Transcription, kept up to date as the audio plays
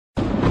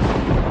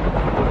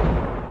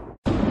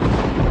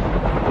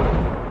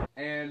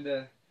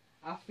and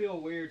I feel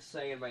weird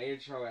saying my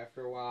intro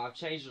after a while. I've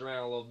changed it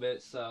around a little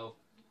bit, so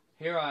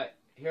here I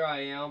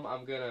am.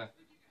 We're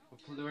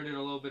doing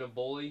a little bit of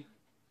bully.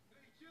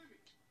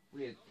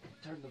 We had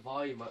turned the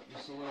volume up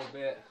just a little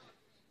bit.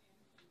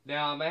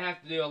 Now I may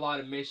have to do a lot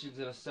of missions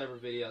in a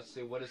separate video.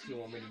 See, what does he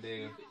want me to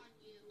do?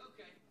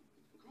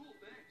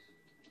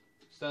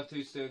 Stuff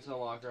two students in a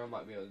locker. I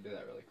might be able to do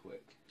that really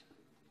quick.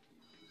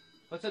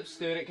 What's up,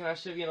 student? Can I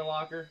shove you in a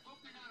locker?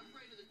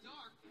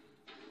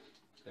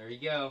 There you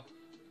go.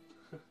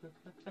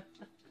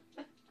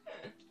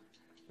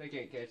 They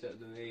can't catch up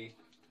to me.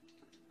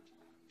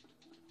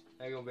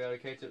 They ain't gonna be able to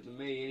catch up to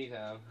me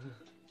anytime.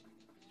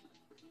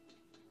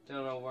 They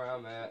don't know where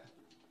I'm at.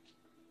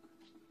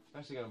 I'm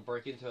actually gonna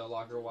break into a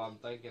locker while I'm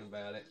thinking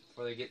about it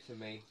before they get to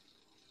me.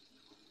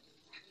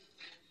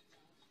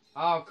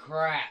 Oh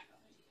crap!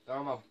 They're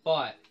on my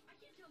butt.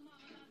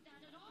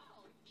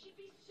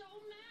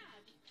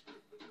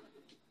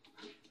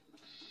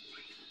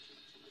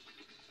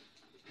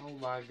 Oh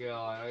my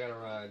god, I gotta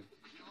run.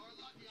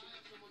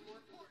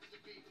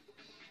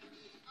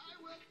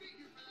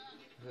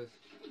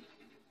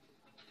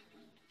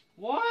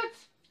 What?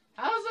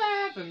 How's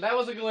that happen? That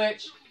was a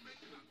glitch.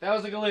 That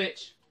was a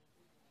glitch.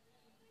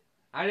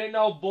 I didn't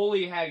know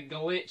Bully had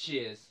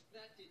glitches.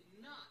 That did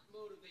not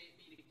motivate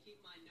me to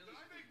keep my nose. Can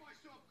I make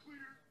myself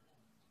clear?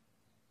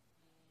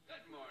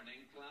 Good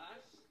morning,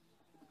 class.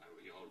 Are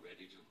we all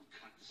ready to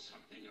cut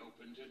something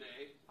open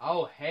today?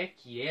 Oh, heck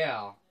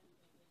yeah.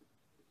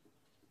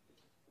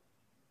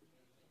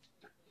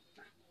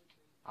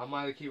 I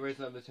might keep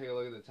racing up to take a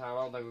look at the time.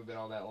 I don't think we've been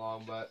on that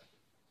long, but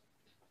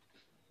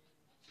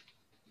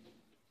let's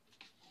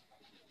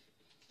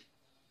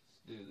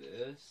do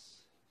this.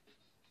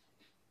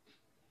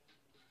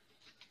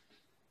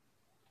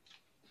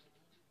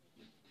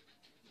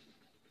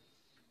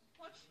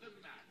 What's the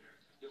matter?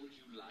 Don't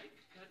you like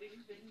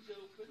cutting things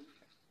open?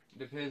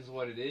 Depends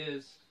what it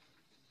is.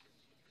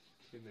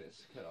 2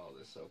 minutes to cut all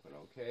this open,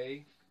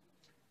 okay?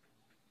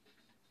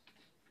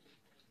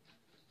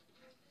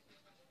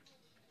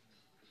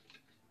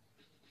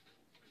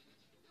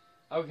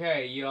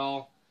 Okay,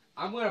 y'all.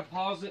 I'm gonna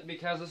pause it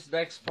because this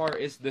next part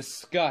is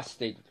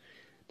disgusting.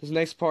 This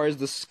next part is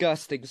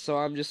disgusting, so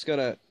I'm just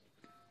gonna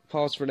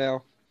pause for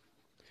now.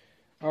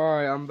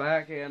 Alright, I'm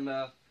back, and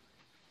I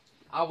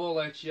will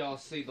let y'all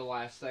see the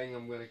last thing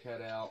I'm gonna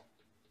cut out.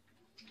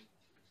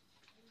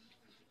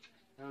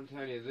 I'm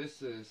telling you,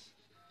 this is...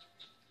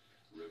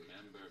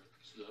 Remember,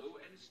 slow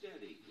and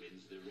steady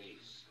wins the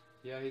race.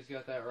 Yeah, he's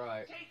got that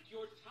right. Take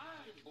your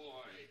time,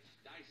 boy.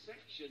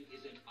 Dissection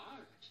is an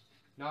art.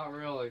 Not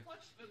really.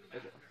 What's the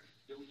matter?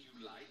 Don't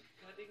you like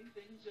cutting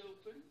things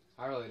open?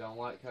 I really don't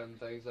like cutting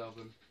things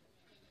open.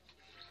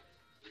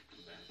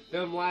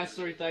 Them last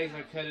 3 things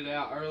I cut it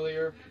out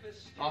earlier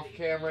off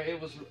camera.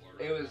 It was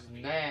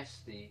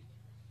nasty.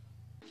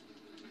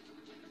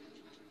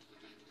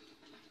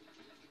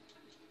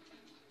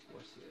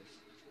 What's this?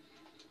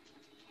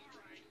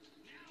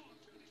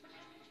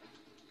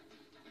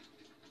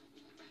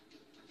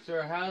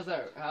 Sir, how's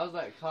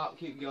that cop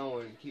keep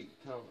going? Keep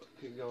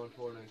going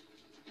for me.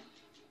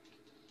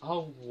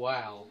 Oh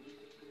wow.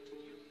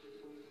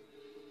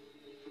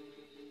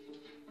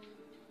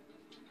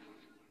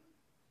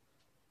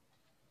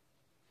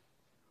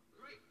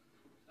 Great.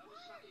 That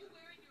was something.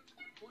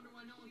 Wonder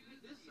why no one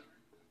picked this up.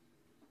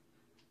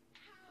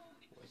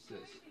 What's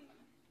this?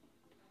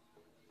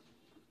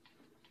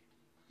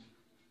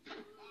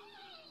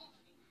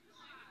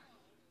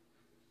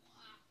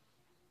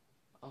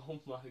 Oh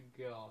my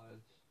god.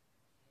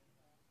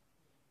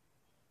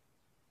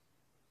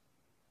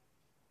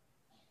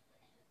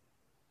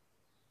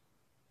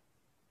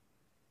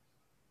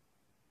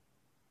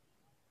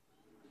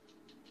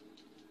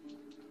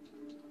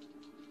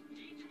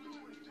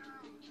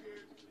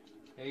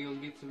 Ain't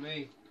gonna get to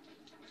me.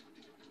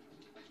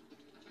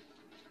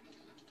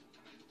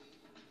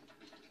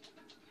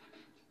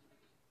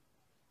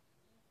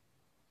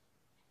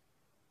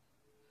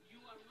 You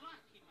are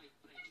lucky, my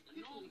friend. The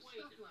no way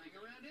stuff lying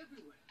around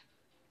everywhere.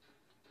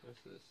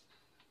 What's this?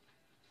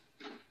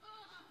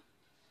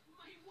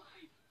 My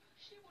wife.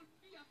 She will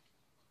be a...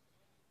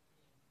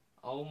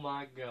 Oh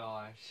my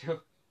gosh.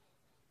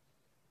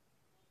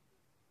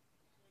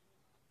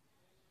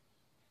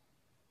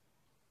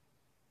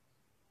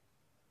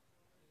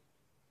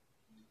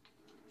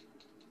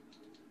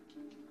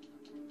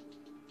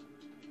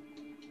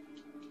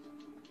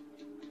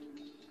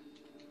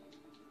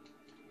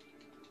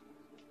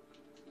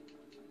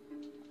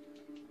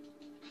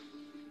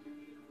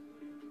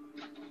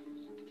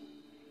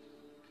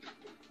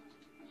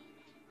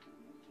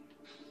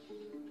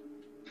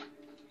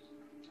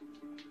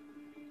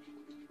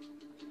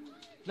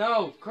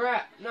 No,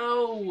 crap,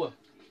 no!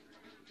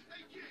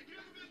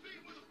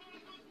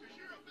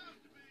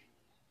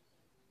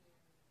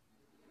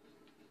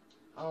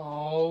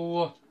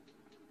 Oh.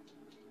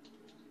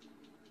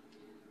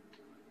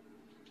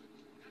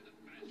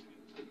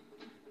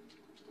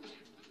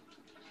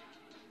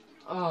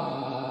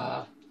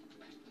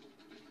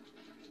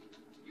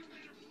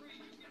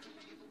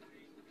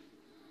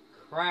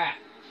 Crap.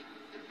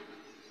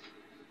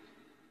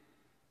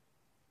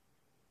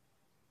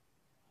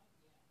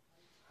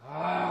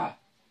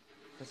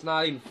 It's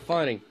not even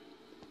funny.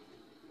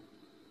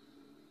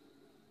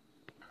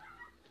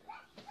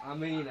 I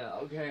mean,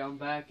 okay, I'm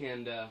back,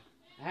 and I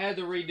had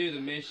to redo the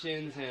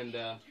missions and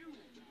a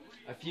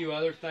few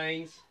other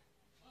things.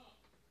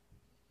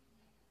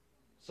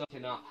 So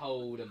cannot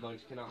hold a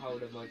bunch of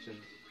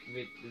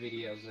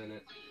videos in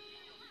it.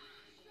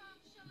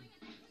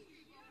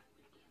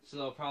 So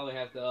they'll probably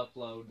have to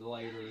upload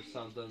later or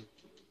something.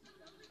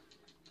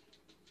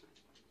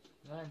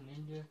 Is that a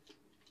ninja?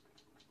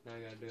 Now I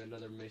gotta do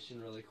another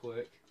mission really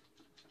quick.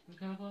 What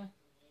can I play?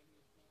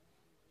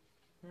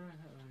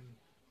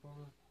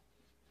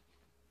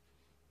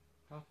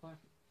 I'll play.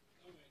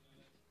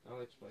 I'll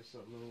let you play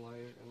something a little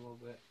later in a little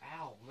bit.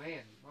 Ow,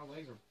 man, my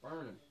legs are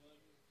burning.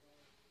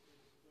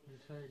 You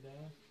say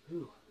that?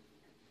 Ooh.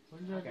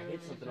 What did Like I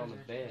hit something on the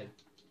bed.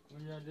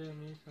 What did I do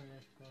in this one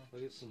yesterday?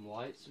 Look at some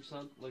lights or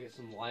something. Look at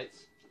some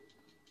lights.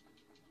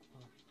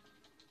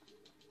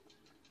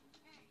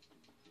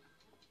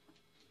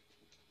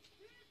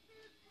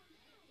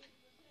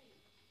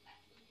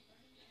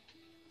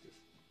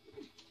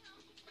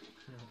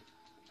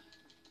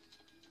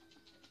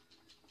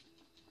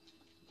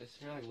 They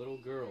smell like little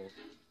girls.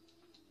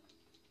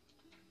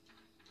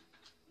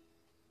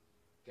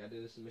 Gotta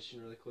do this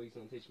mission really quick. He's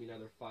gonna teach me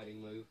another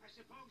fighting move. I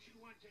suppose you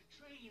want to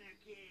train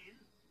again?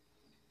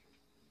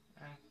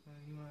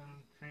 You want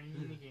to train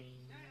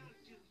again? That'll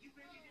do. You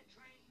ready to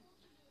train?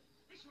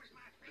 This was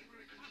my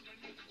favorite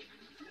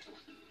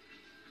combination.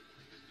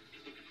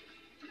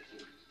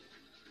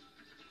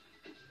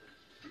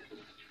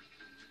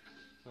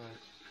 Alright.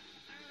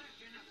 That's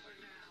enough for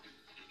now.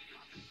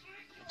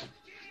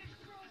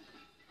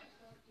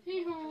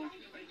 Hee-haw. Don't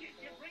forget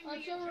to bring I'll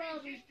me show a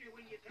Robbie. transistor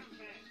when you come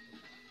back.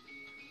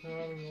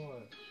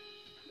 What?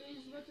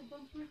 He's about to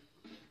punch me.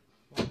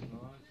 Fuck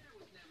not. There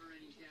was never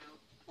any doubt.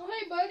 Oh,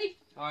 hey, buddy.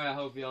 Alright, I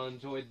hope y'all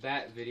enjoyed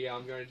that video.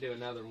 I'm gonna do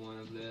another one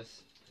of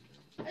this.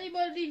 Hey,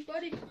 buddy.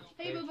 Hey,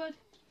 Hey. bud.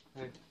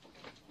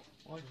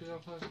 Why should I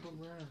play for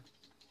Brown?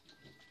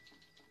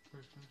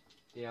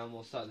 Yeah, I'm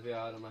gonna stop the video.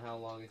 I don't know how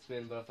long it's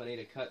been, but if I need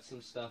to cut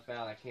some stuff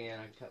out, I can.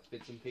 I can cut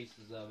bits and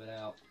pieces of it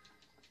out.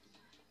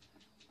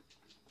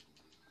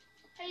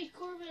 Hey,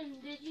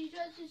 Corbin, did you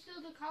try to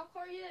steal the cop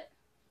car yet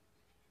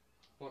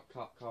What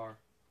cop car?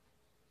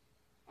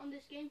 on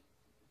this game?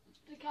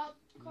 The cop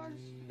cars?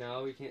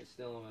 No, you can't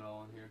steal them at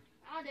all in here.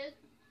 I did.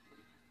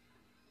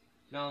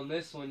 No, on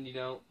this one you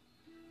don't.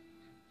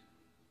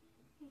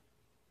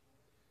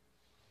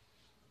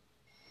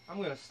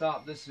 I'm gonna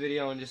stop this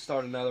video and just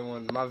start another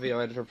one. My video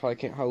editor probably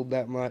can't hold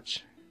that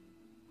much.